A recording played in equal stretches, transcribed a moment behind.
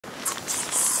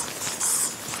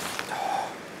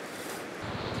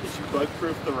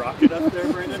bug-proof the rocket up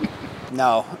there, Brandon?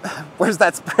 No. Where's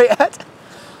that spray at?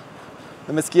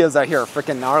 The mosquitoes out here are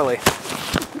freaking gnarly.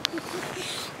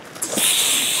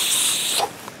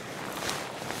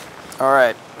 All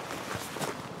right.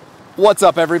 What's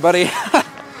up, everybody?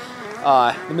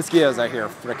 The mosquitoes out here are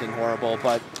freaking horrible,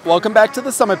 but welcome back to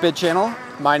the Summit Bid channel.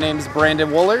 My name's Brandon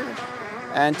Wooler,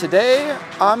 and today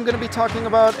I'm going to be talking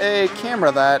about a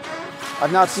camera that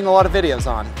I've not seen a lot of videos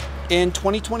on. In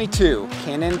 2022,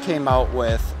 Canon came out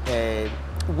with a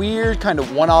weird kind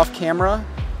of one-off camera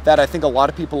that I think a lot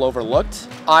of people overlooked.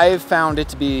 I've found it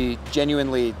to be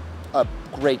genuinely a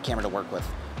great camera to work with.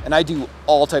 And I do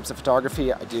all types of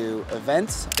photography. I do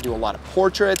events, I do a lot of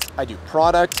portraits, I do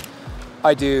product,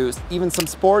 I do even some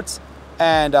sports.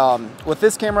 And with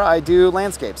this camera, I do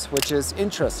landscapes, which is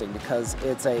interesting because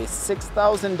it's a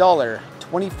 $6,000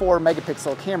 24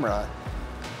 megapixel camera.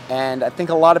 And I think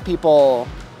a lot of people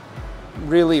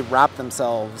really wrap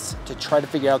themselves to try to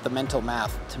figure out the mental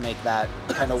math to make that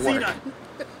kind of work.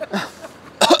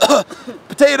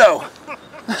 Potato!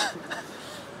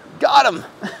 Got him!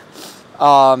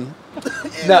 A1.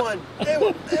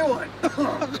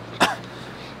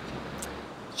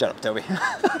 Shut up, Toby.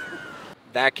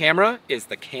 That camera is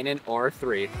the Canon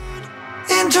R3.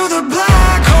 Into the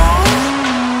black hole.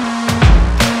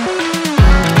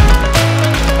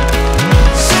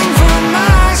 Sing for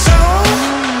my soul.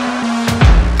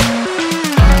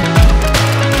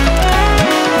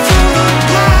 Through the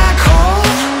black hole.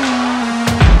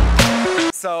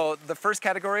 So the first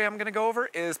category I'm gonna go over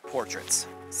is portraits.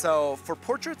 So for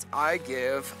portraits, I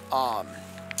give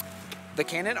the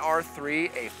Canon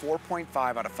R3 a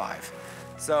 4.5 out of 5.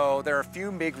 So there are a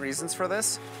few big reasons for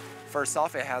this. First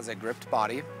off, it has a gripped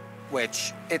body,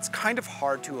 which it's kind of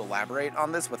hard to elaborate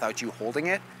on this without you holding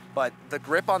it, but the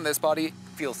grip on this body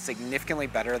feels significantly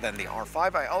better than the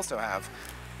R5 I also have,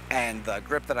 and the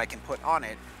grip that I can put on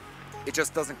it, it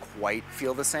just doesn't quite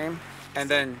feel the same. And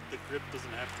then the grip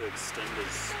doesn't have to extend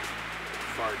as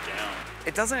far down.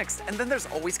 It doesn't, and then there's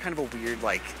always kind of a weird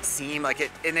like seam, like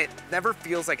it never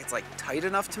feels like it's like tight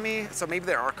enough to me. So maybe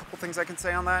there are a couple things I can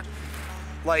say on that.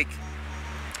 Like,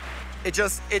 it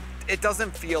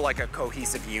doesn't feel like a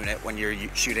cohesive unit when you're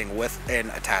shooting with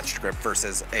an attached grip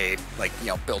versus a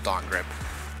built-on grip.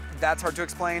 That's hard to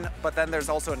explain, but then there's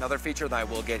also another feature that I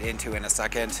will get into in a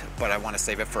second, but I want to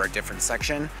save it for a different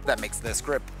section that makes this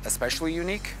grip especially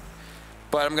unique.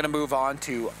 But I'm gonna move on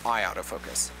to eye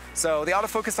autofocus. So the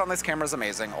autofocus on this camera is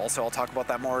amazing. Also, I'll talk about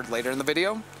that more later in the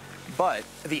video, but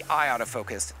the eye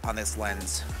autofocus on this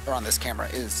lens, or on this camera,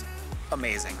 is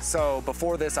amazing. So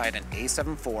before this, I had an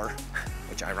A7 IV,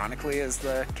 which ironically is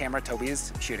the camera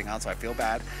Toby's shooting on, so I feel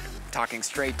bad. I'm talking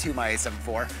straight to my A7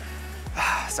 IV.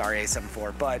 Sorry, A7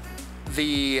 IV, but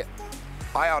the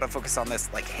eye autofocus on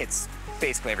this like hits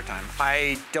basically every time.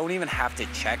 I don't even have to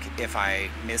check if I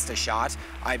missed a shot.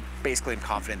 I basically am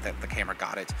confident that the camera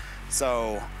got it.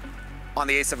 So on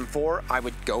the A7 IV, I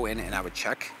would go in and I would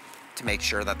check to make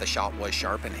sure that the shot was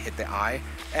sharp and hit the eye.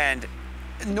 And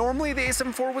normally the A7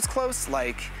 IV was close.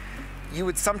 Like, you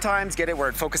would sometimes get it where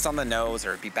it focused on the nose or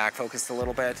it'd be back focused a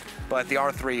little bit, but the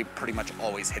R3 pretty much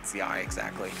always hits the eye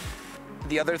exactly.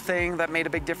 The other thing that made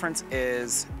a big difference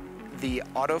is the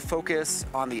autofocus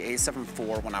on the A7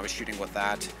 IV when I was shooting with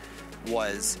that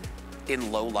was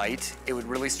in low light. It would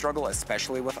really struggle,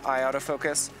 especially with eye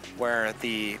autofocus, where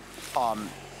the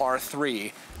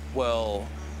R3 will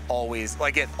always,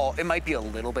 like it might be a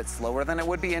little bit slower than it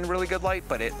would be in really good light,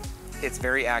 but it's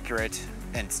very accurate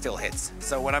and still hits.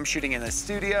 So when I'm shooting in the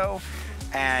studio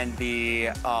and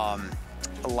the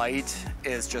light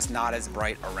is just not as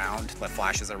bright around, the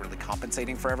flashes are really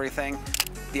compensating for everything,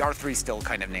 the R3 still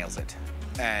kind of nails it.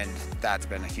 And that's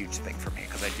been a huge thing for me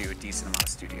because I do a decent amount of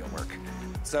studio work.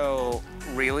 So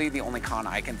really the only con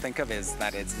I can think of is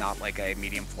that it's not like a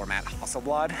medium format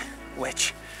Hasselblad,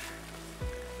 which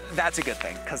that's a good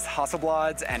thing because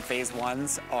Hasselblads and Phase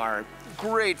 1s are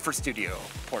great for studio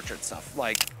portrait stuff.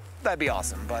 Like, that'd be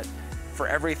awesome. But for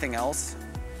everything else,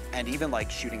 and even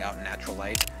like shooting out in natural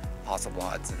light,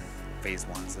 Hasselblads and Phase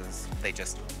 1s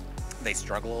they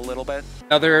struggle a little bit.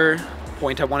 Another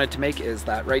point I wanted to make is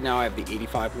that right now I have the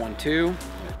 85-1.2.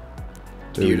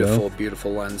 Beautiful,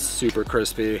 beautiful lens, super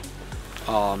crispy.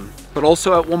 But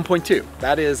also at 1.2.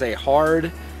 That is a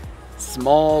hard,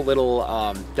 small little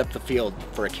depth of field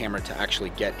for a camera to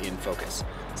actually get in focus.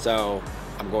 So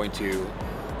I'm going to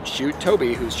shoot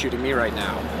Toby, who's shooting me right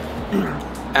now,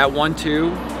 at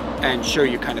 1.2 and show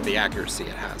you kind of the accuracy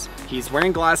it has. He's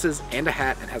wearing glasses and a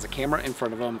hat and has a camera in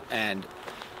front of him, and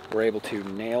we're able to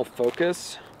nail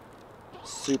focus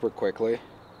super quickly.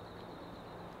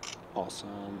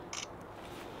 Awesome.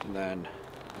 And then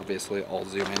Obviously, I'll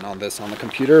zoom in on this on the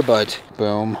computer, but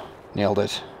boom, nailed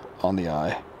it on the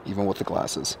eye, even with the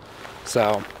glasses.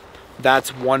 So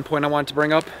that's one point I wanted to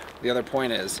bring up. The other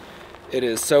point is, it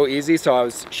is so easy. So I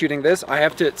was shooting this.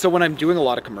 So when I'm doing a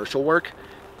lot of commercial work,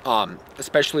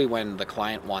 especially when the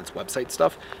client wants website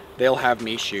stuff, they'll have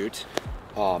me shoot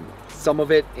some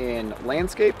of it in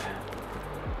landscape.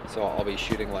 So I'll be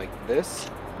shooting like this,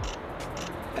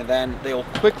 and then they'll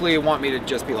quickly want me to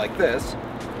just be like this,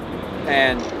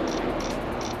 and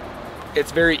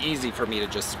it's very easy for me to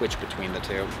just switch between the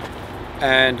two.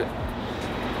 And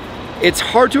it's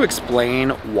hard to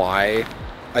explain why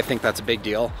I think that's a big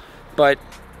deal, but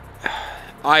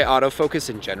eye autofocus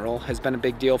in general has been a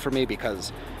big deal for me, because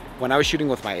when I was shooting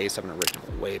with my A7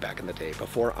 original way back in the day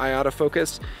before eye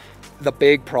autofocus, the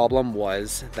big problem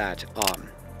was that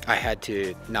I had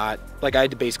to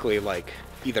basically like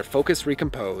either focus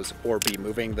recompose or be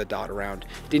moving the dot around.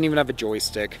 Didn't even have a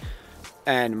joystick,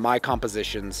 and my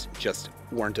compositions just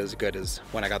weren't as good as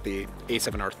when I got the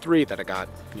A7 R3 that I got,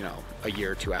 you know, a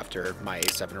year or two after my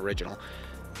A7 original.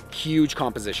 Huge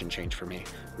composition change for me.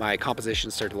 My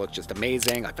composition started to look just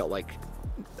amazing. I felt like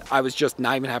I was just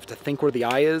not even have to think where the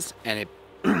eye is, and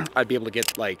I'd be able to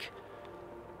get like,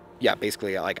 yeah,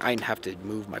 basically like I didn't have to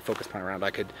move my focus point around.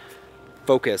 I could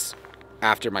focus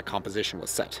after my composition was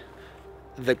set.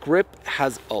 The grip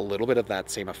has a little bit of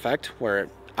that same effect, where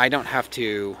I don't have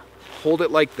to hold it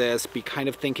like this, be kind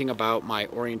of thinking about my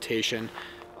orientation.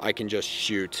 I can just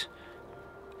shoot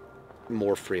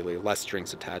more freely, less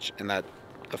strings attached, and that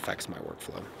affects my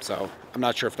workflow. So I'm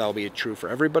not sure if that'll be true for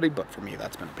everybody, but for me,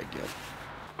 that's been a big deal.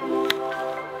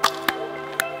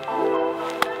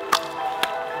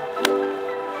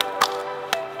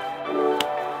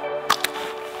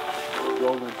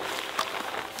 Rolling.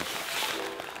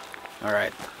 All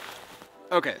right.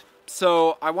 Okay,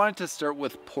 so I wanted to start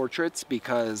with portraits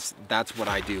because that's what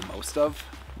I do most of.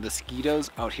 The mosquitoes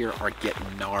out here are getting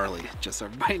gnarly, just so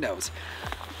everybody knows.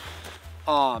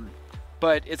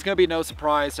 But it's gonna be no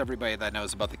surprise to everybody that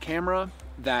knows about the camera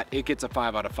that it gets a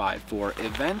 5 out of 5 for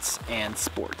events and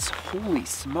sports. Holy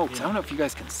smokes, yeah. I don't know if you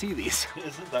guys can see these.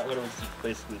 Isn't that what it was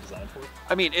basically designed for?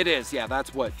 I mean, it is, yeah,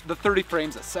 that's what, the 30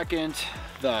 frames a second,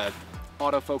 the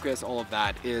autofocus, all of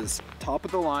that is top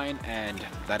of the line, and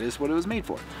that is what it was made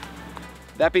for.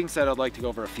 That being said, I'd like to go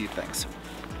over a few things.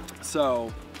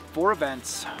 So, for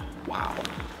events, wow.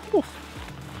 Oof.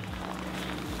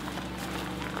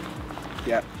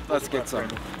 Yeah, let's get some.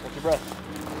 Hold your breath.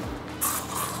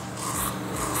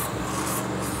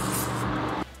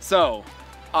 So,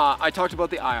 I talked about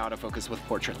the eye autofocus with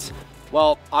portraits.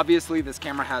 Well, obviously this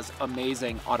camera has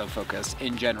amazing autofocus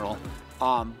in general,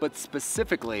 but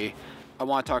specifically, I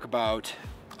want to talk about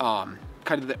kind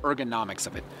of the ergonomics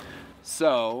of it.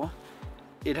 So,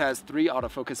 it has 3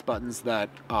 autofocus buttons that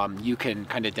you can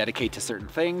kind of dedicate to certain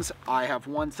things. I have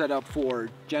one set up for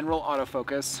general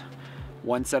autofocus,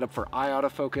 one set up for eye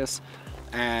autofocus,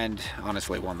 and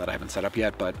honestly one that I haven't set up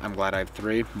yet, but I'm glad I have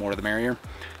 3, more the merrier.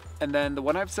 And then the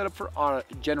one I've set up for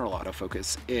general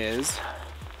autofocus is,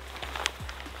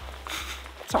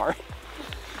 sorry,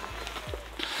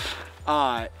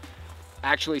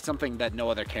 actually something that no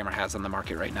other camera has on the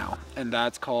market right now, and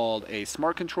that's called a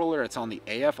smart controller. It's on the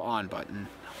AF on button.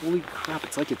 Holy crap,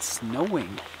 it's like it's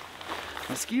snowing.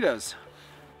 Mosquitoes.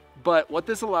 But what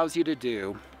this allows you to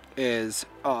do is,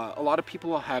 a lot of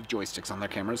people have joysticks on their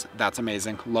cameras. That's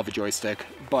amazing, love a joystick,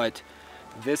 but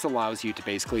this allows you to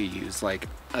basically use like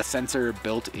a sensor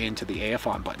built into the AF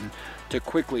on button to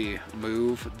quickly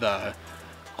move the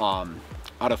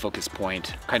autofocus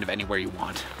point kind of anywhere you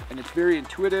want. And it's very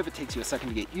intuitive. It takes you a second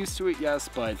to get used to it, yes,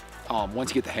 but once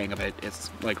you get the hang of it, it's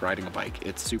like riding a bike.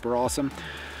 It's super awesome.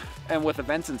 And with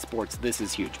events and sports, this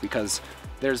is huge because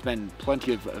there's been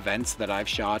plenty of events that I've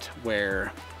shot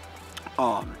where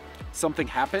something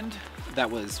happened that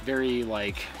was very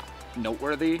like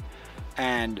noteworthy,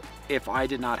 and if I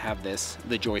did not have this,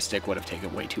 the joystick would have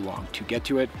taken way too long to get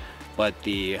to it, but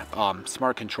the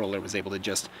smart controller was able to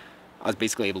just, I was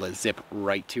basically able to zip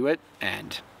right to it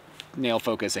and nail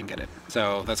focus and get it.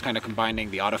 So that's kind of combining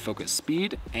the autofocus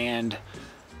speed and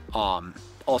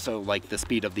also like the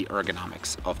speed of the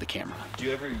ergonomics of the camera. Do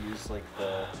you ever use like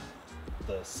the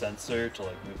sensor to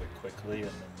like move it quickly,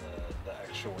 and then the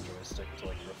actual joystick to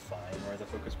like refine where the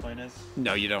focus point is?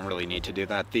 No, you don't really need to do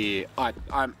that.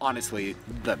 I'm honestly,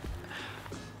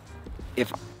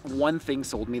 if one thing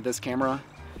sold me this camera,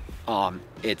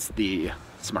 it's the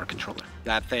smart controller.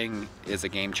 That thing is a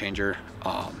game changer.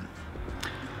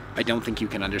 I don't think you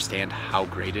can understand how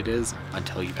great it is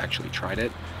until you've actually tried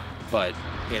it, but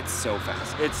it's so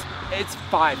fast. It's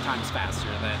 5 times faster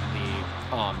than the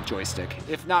joystick,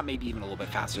 if not maybe even a little bit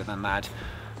faster than that.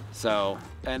 So,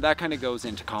 and that kind of goes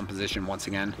into composition once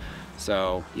again.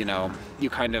 So, you know, you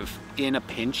kind of, in a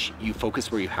pinch, you focus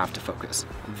where you have to focus.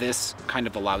 This kind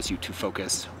of allows you to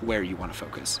focus where you want to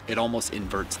focus. It almost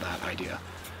inverts that idea.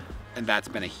 And that's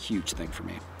been a huge thing for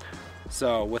me.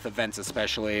 So with events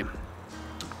especially,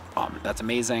 that's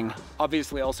amazing.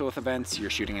 Obviously also with events, you're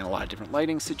shooting in a lot of different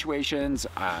lighting situations.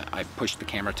 I pushed the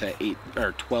camera to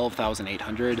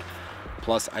 12,800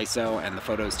 plus ISO, and the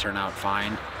photos turn out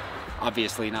fine.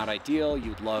 Obviously not ideal.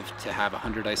 You'd love to have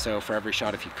 100 ISO for every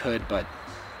shot if you could, but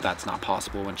that's not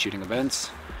possible when shooting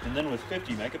events. And then with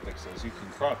 50 megapixels, you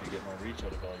can crop, you get more reach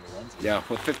out of all your lenses. Yeah,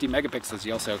 with 50 megapixels,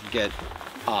 you also get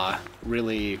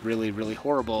really, really, really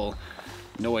horrible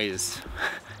noise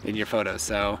in your photos.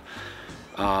 So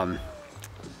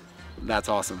that's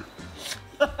awesome.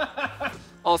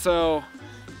 Also,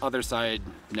 other side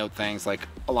note things, like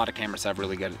a lot of cameras have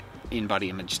really good in-body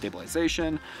image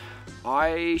stabilization.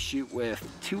 I shoot with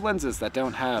 2 lenses that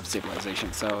don't have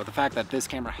stabilization, so the fact that this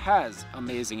camera has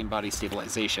amazing in-body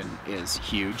stabilization is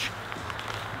huge.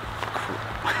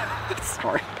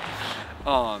 Sorry.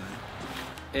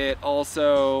 It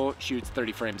also shoots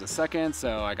 30 frames a second,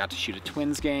 so I got to shoot a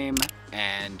twins game,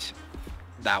 and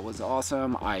that was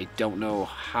awesome. I don't know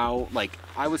how, like,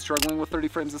 I was struggling with 30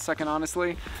 frames a second,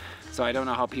 honestly, so I don't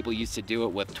know how people used to do it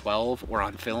with 12 or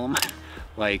on film.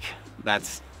 Like,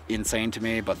 that's insane to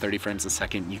me, but 30 frames a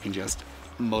second, you can just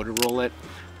motor roll it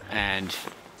and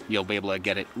you'll be able to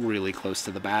get it really close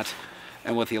to the bat.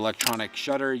 And with the electronic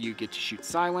shutter, you get to shoot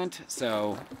silent,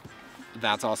 so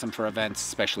that's awesome for events,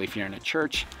 especially if you're in a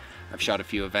church. I've shot a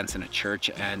few events in a church,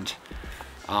 and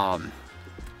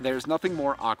there's nothing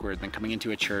more awkward than coming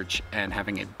into a church and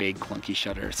having a big clunky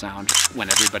shutter sound when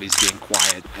everybody's being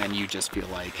quiet, and you just feel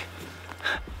like,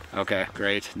 okay,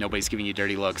 great, nobody's giving you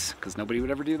dirty looks, because nobody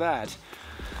would ever do that.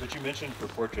 But you mentioned for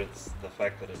portraits, the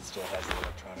fact that it still has the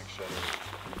electronic shutter,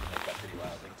 you can make that pretty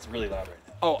loud. Like, it's really loud right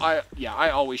now. Oh, I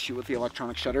always shoot with the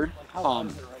electronic shutter. How loud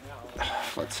is it right now?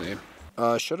 Let's see.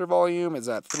 Shutter volume is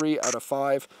at 3 out of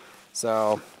 5.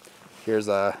 So here's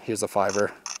a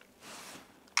 5er.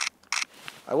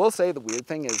 I will say the weird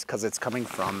thing is, because it's coming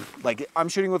from, like, I'm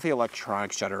shooting with the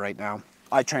electronic shutter right now.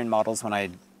 I train models when I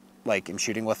am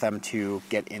shooting with them to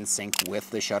get in sync with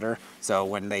the shutter. So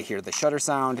when they hear the shutter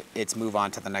sound, it's move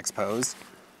on to the next pose.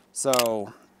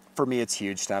 So for me, it's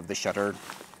huge to have the shutter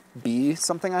be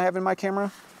something I have in my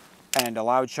camera. And a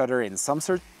loud shutter in some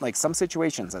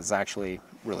situations is actually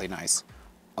really nice.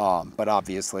 But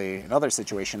obviously in other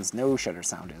situations, no shutter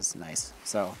sound is nice.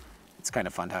 So it's kind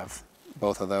of fun to have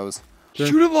both of those. Sure.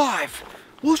 Shoot it live!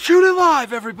 We'll shoot it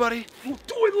live, everybody! We'll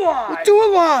do it live! We'll do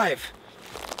it live!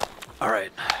 All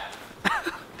right.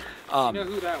 You know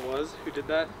who that was? Who did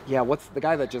that? Yeah, what's the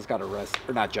guy that just got arrested?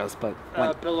 Or not just, but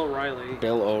Bill O'Reilly.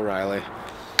 Bill O'Reilly.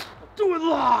 We'll do it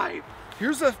live!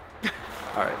 Here's a...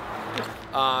 All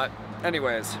right.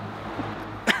 Anyways.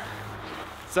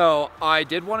 So I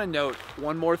did want to note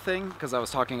one more thing, because I was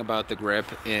talking about the grip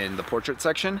in the portrait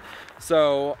section.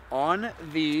 So on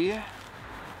the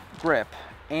grip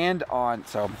and on,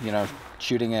 so, you know,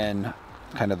 shooting in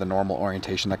kind of the normal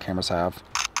orientation that cameras have,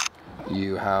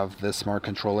 you have this smart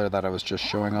controller that I was just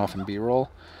showing off in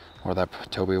B-roll, or that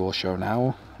Toby will show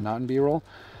now, not in B-roll.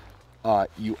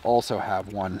 You also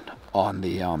have one on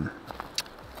the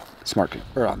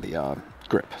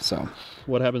grip. So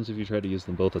What happens if you try to use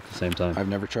them both at the same time? I've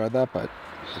never tried that, but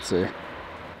let's see.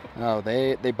 Oh,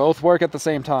 they both work at the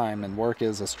same time, and work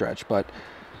is a stretch, but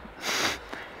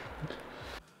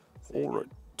all right.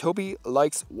 Toby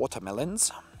likes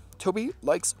watermelons. Toby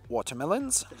likes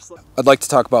watermelons. I'd like to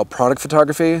talk about product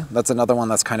photography. That's another one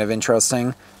that's kind of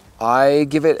interesting. I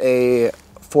give it a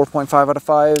 4.5 out of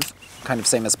 5, kind of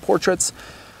same as portraits.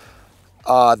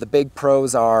 The big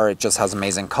pros are it just has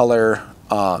amazing color.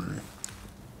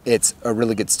 It's a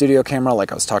really good studio camera,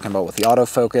 like I was talking about with the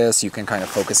autofocus. You can kind of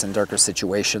focus in darker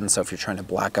situations, so if you're trying to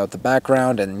black out the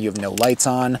background and you have no lights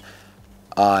on,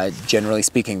 generally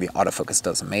speaking, the autofocus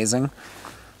does amazing.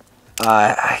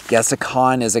 I guess a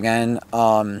con is, again,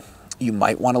 you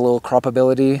might want a little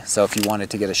croppability. So if you wanted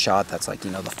to get a shot that's like,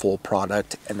 you know, the full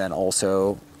product, and then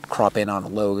also crop in on a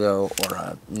logo or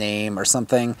a name or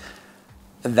something,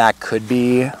 that could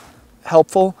be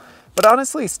helpful. But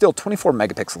honestly, still 24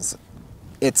 megapixels.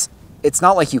 It's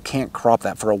not like you can't crop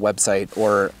that for a website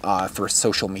or for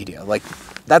social media. Like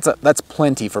that's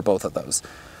plenty for both of those.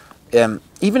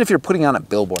 Even if you're putting on a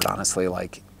billboard, honestly,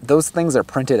 like those things are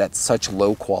printed at such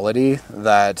low quality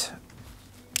that,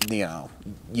 you know,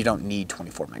 you don't need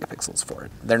 24 megapixels for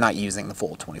it. They're not using the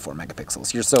full 24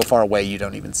 megapixels. You're so far away you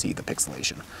don't even see the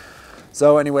pixelation.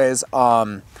 So anyways,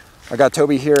 I got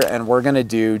Toby here, and we're gonna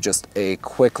do just a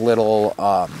quick little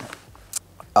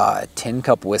tin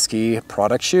cup whiskey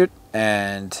product shoot,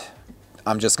 and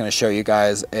I'm just gonna show you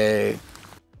guys a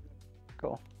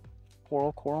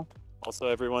coral. Also,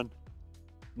 everyone,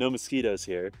 no mosquitoes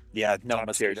here. Yeah, no Top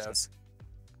mosquitoes.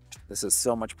 This is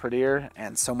so much prettier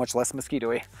and so much less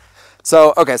mosquito-y.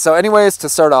 So, okay, so anyways, to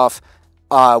start off,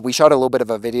 we shot a little bit of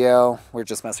a video. We were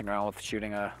just messing around with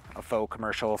shooting a faux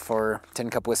commercial for Tin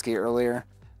Cup Whiskey earlier.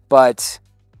 But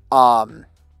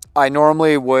I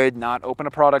normally would not open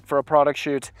a product for a product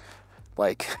shoot,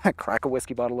 like crack a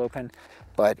whiskey bottle open.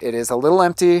 But it is a little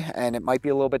empty and it might be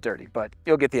a little bit dirty, but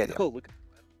you'll get the idea. Oh, look.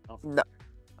 No.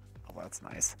 Oh, that's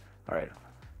nice. All right.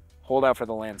 Hold out for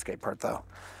the landscape part, though.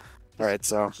 All right,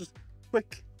 so. Just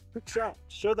quick shot.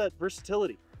 Show that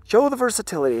versatility. Show the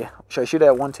versatility. Should I shoot it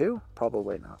at 1-2?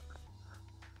 Probably not.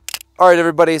 All right,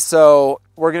 everybody. So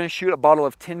we're going to shoot a bottle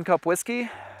of Tin Cup Whiskey.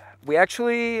 We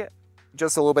actually,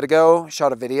 just a little bit ago,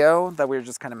 shot a video that we were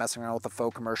just kind of messing around with a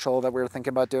faux commercial that we were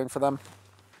thinking about doing for them.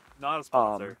 Not a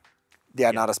sponsor. Yeah,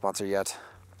 not a sponsor yet.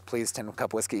 Please, Tin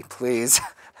Cup Whiskey, please.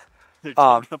 Tin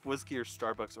Cup Whiskey or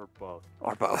Starbucks or both.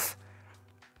 Or both.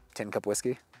 Tin Cup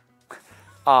Whiskey.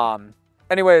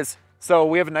 Anyways, so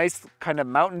we have a nice kind of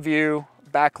mountain view,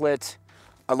 backlit.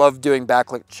 I love doing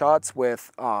backlit shots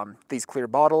with these clear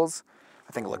bottles.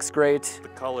 I think it looks great. The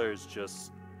color is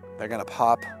just... They're gonna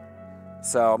pop.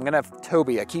 So I'm gonna have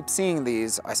Toby. I keep seeing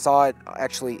these. I saw it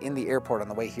actually in the airport on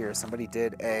the way here. Somebody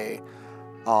did a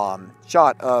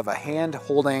shot of a hand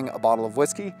holding a bottle of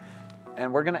whiskey,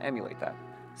 and we're gonna emulate that.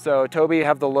 So Toby,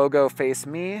 have the logo face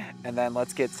me, and then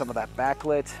let's get some of that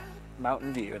backlit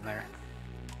mountain view in there.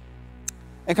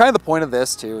 And kind of the point of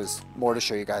this too is more to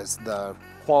show you guys the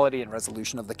quality and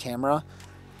resolution of the camera.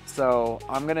 So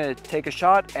I'm gonna take a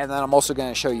shot, and then I'm also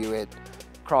gonna show you it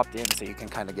cropped in so you can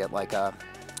kind of get like a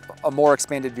more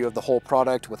expanded view of the whole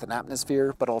product with an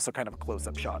atmosphere, but also kind of a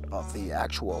close-up shot of the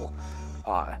actual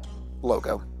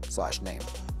logo / name.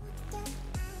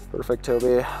 Perfect,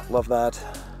 Toby. Love that.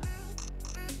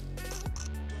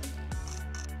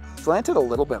 Slant it a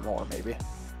little bit more, maybe.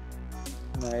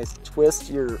 Nice. Twist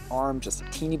your arm just a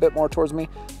teeny bit more towards me.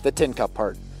 The tin cup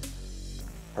part.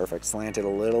 Perfect. Slant it a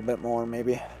little bit more,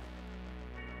 maybe.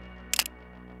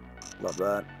 Love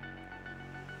that.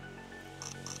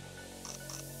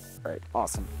 All right.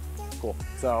 Awesome. Cool.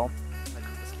 So,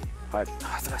 hi.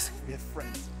 We have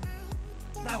friends.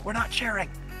 No, we're not sharing.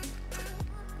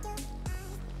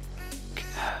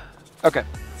 Okay.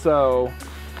 So,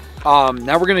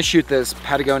 now we're gonna shoot this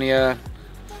Patagonia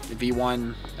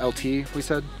V1 LT, we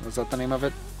said? Was that the name of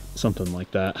it? Something like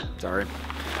that. Sorry.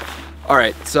 All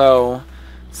right, so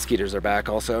mosquitoes are back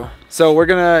also. So we're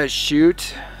gonna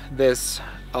shoot this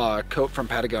coat from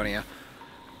Patagonia.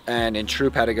 And in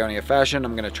true Patagonia fashion,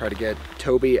 I'm gonna try to get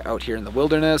Toby out here in the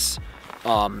wilderness.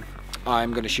 I'm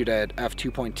gonna shoot at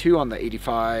f2.2 on the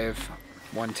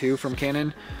 85-1.2 from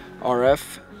Canon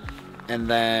RF. And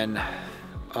then,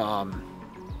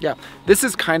 yeah, this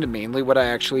is kind of mainly what I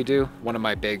actually do. One of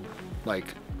my big, like,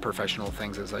 professional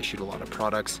things is I shoot a lot of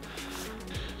products.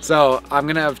 So I'm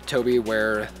gonna have Toby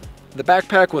wear the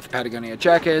backpack with the Patagonia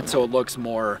jacket so it looks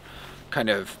more kind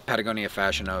of Patagonia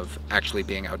fashion of actually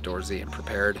being outdoorsy and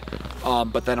prepared.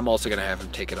 But then I'm also gonna have him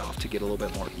take it off to get a little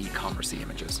bit more e-commerce-y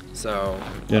images. So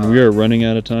and we are running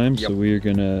out of time, yep. so we're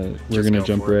gonna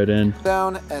jump right in.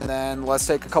 Down, and then let's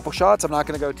take a couple shots. I'm not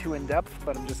gonna go too in depth,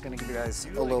 but I'm just gonna give you guys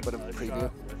a little bit of a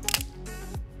preview.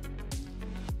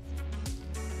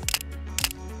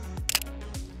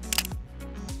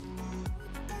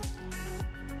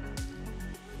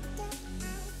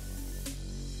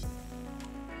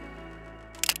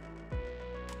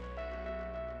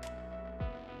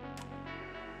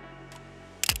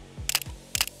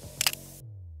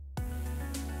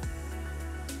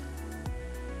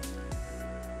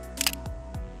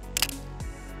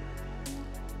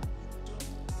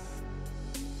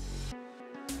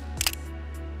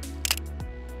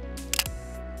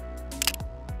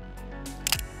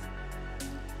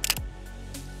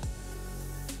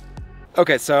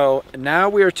 Okay, so now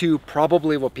we are to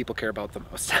probably what people care about the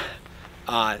most.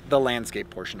 The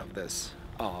landscape portion of this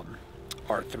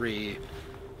R3,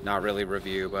 not really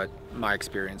review, but my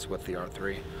experience with the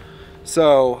R3.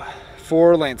 So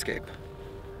for landscape,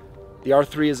 the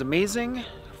R3 is amazing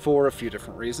for a few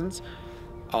different reasons.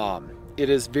 It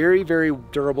is very, very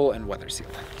durable and weather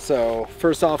sealed. So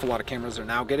first off, a lot of cameras are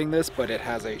now getting this, but it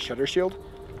has a shutter shield.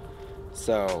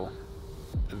 So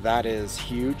that is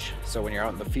huge. So when you're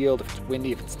out in the field, if it's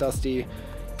windy, if it's dusty,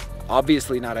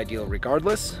 obviously not ideal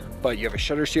regardless, but you have a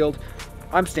shutter shield.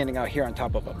 I'm standing out here on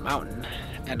top of a mountain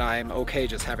and I'm okay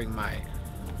just having my,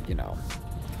 you know,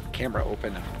 camera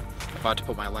open and about to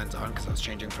put my lens on because I was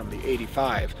changing from the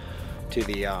 85 to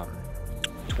the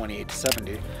 28 to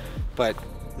 70, but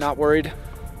not worried.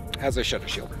 Has a shutter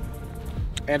shield,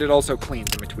 and it also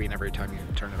cleans in between every time you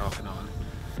turn it off and on.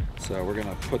 So we're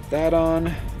gonna put that on,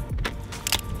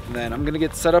 and then I'm gonna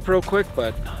get set up real quick,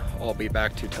 but I'll be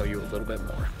back to tell you a little bit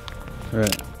more. All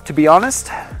right. To be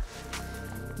honest,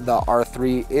 the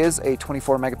R3 is a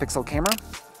 24 megapixel camera,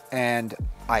 and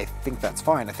I think that's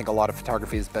fine. I think a lot of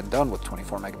photography has been done with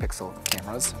 24 megapixel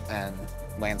cameras, and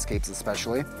landscapes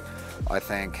especially. I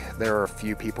think there are a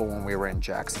few people when we were in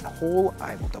Jackson Hole,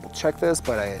 I will double check this,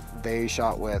 but they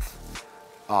shot with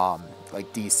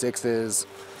like D6s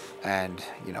and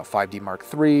 5D Mark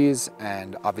IIIs,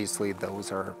 and obviously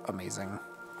those are amazing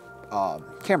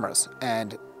cameras,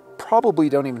 and probably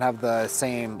don't even have the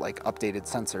same like updated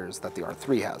sensors that the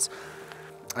R3 has.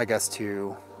 I guess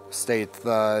to state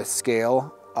the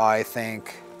scale, I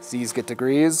think Z's get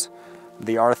degrees.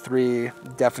 The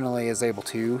R3 definitely is able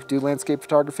to do landscape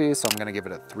photography, so I'm gonna give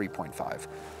it a 3.5,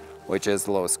 which is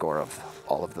the lowest score of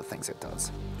all of the things it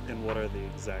does. And what are the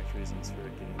exact reasons for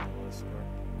getting the lowest score?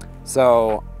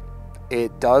 So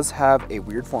it does have a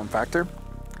weird form factor.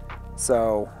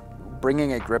 So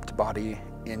bringing a gripped body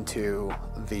into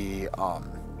the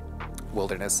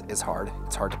wilderness is hard.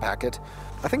 It's hard to pack it.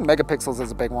 I think megapixels is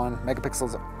a big one.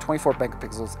 24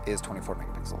 megapixels is 24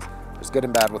 megapixels. There's good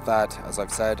and bad with that, as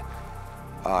I've said.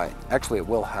 Actually, it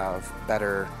will have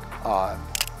better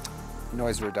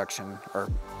noise reduction or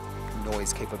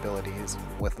noise capabilities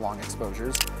with long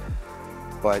exposures,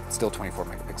 but still 24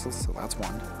 megapixels, so that's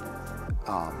one.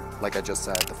 Like I just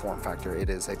said, the form factor,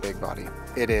 it is a big body.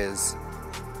 It is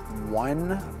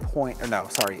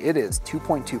it is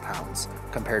 2.2 pounds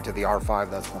compared to the R5,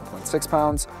 that's 1.6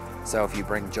 pounds. So if you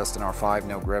bring just an R5,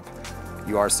 no grip,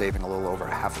 you are saving a little over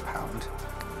half a pound.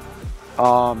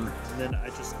 And then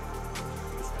it's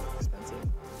kind of expensive.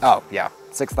 Oh yeah,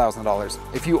 $6,000.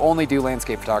 If you only do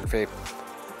landscape photography,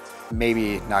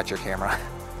 maybe not your camera.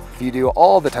 If you do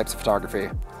all the types of photography,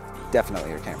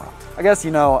 definitely your camera. I guess,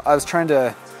 I was trying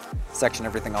to section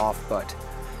everything off, but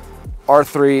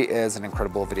R3 is an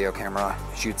incredible video camera.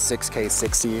 Shoots 6K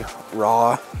 60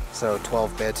 RAW, so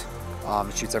 12-bit.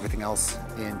 It shoots everything else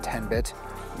in 10-bit.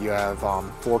 You have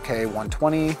 4K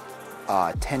 120,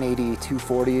 1080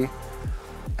 240,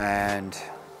 and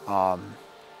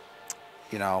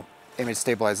image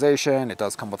stabilization. It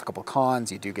does come with a couple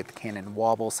cons. You do get the Canon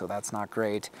wobble, so that's not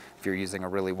great if you're using a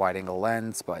really wide-angle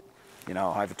lens, but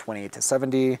I have a 28 to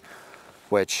 70,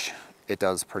 which it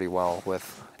does pretty well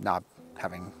with not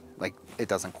having, it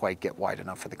doesn't quite get wide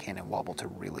enough for the Canon wobble to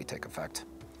really take effect.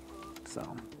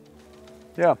 So,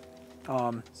 yeah.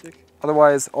 Sick.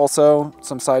 Otherwise, also,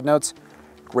 some side notes.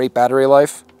 Great battery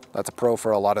life. That's a pro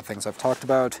for a lot of things I've talked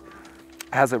about.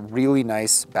 It has a really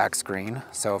nice back screen.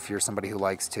 So if you're somebody who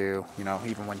likes to,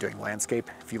 even when doing landscape,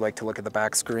 if you like to look at the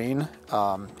back screen,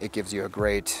 it gives you a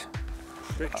great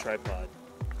tripod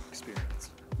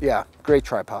experience. Yeah, great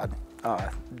tripod.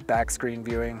 Back screen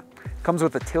viewing. Comes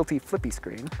with a tilty flippy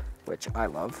screen, which I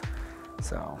love.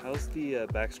 So. How's the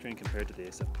back screen compared to the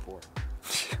A7 IV?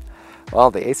 Well,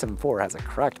 the A7 IV has a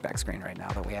cracked back screen right now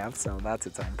that we have, so that's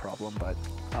its own problem, but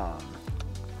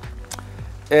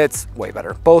it's way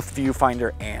better. Both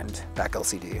viewfinder and back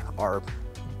LCD are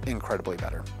incredibly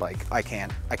better. I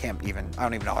don't even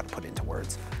know how to put it into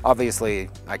words. Obviously,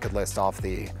 I could list off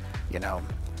the,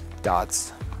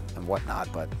 dots and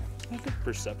whatnot, but I think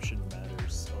perception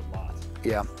matters a lot.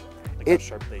 Yeah. How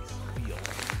sharp they feel.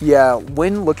 Yeah,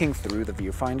 when looking through the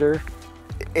viewfinder,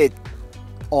 it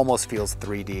almost feels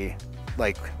 3D.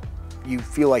 You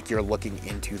feel like you're looking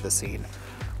into the scene.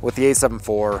 With the A7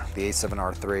 IV, the A7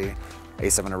 R3,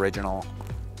 A7 Original,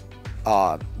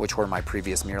 which were my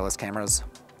previous mirrorless cameras,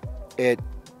 it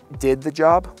did the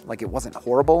job. It wasn't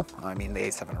horrible. I mean, the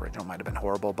A7 Original might have been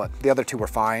horrible, but the other two were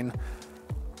fine.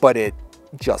 But it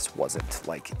just wasn't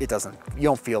you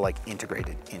don't feel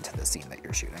integrated into the scene that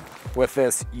you're shooting. With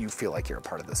this, you feel like you're a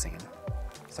part of the scene.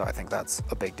 So I think that's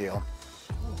a big deal.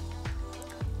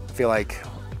 I feel like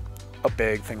a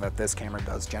big thing that this camera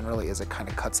does generally is it kind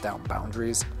of cuts down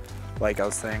boundaries. Like I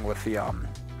was saying with the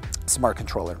smart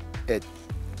controller,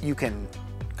 you can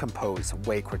compose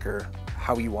way quicker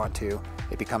how you want to.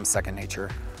 It becomes second nature.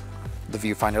 The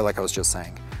viewfinder, like I was just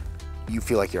saying, you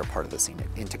feel like you're a part of the scene.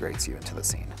 It integrates you into the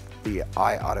scene. The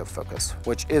eye autofocus,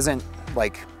 which isn't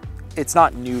it's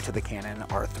not new to the Canon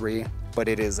R3, but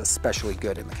it is especially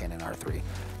good in the Canon R3.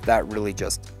 That really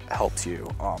just helps you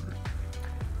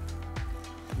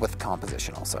with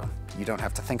composition also. You don't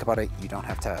have to think about it. You don't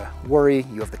have to worry.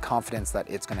 You have the confidence that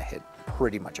it's gonna hit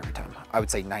pretty much every time. I would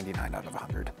say 99 out of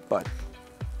 100, but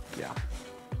yeah.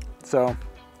 So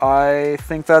I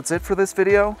think that's it for this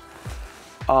video.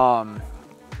 I'll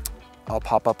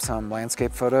pop up some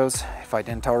landscape photos if I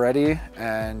didn't already,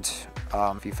 and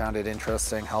if you found it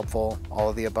interesting, helpful, all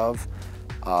of the above,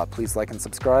 please like and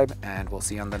subscribe, and we'll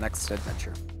see you on the next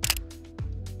adventure.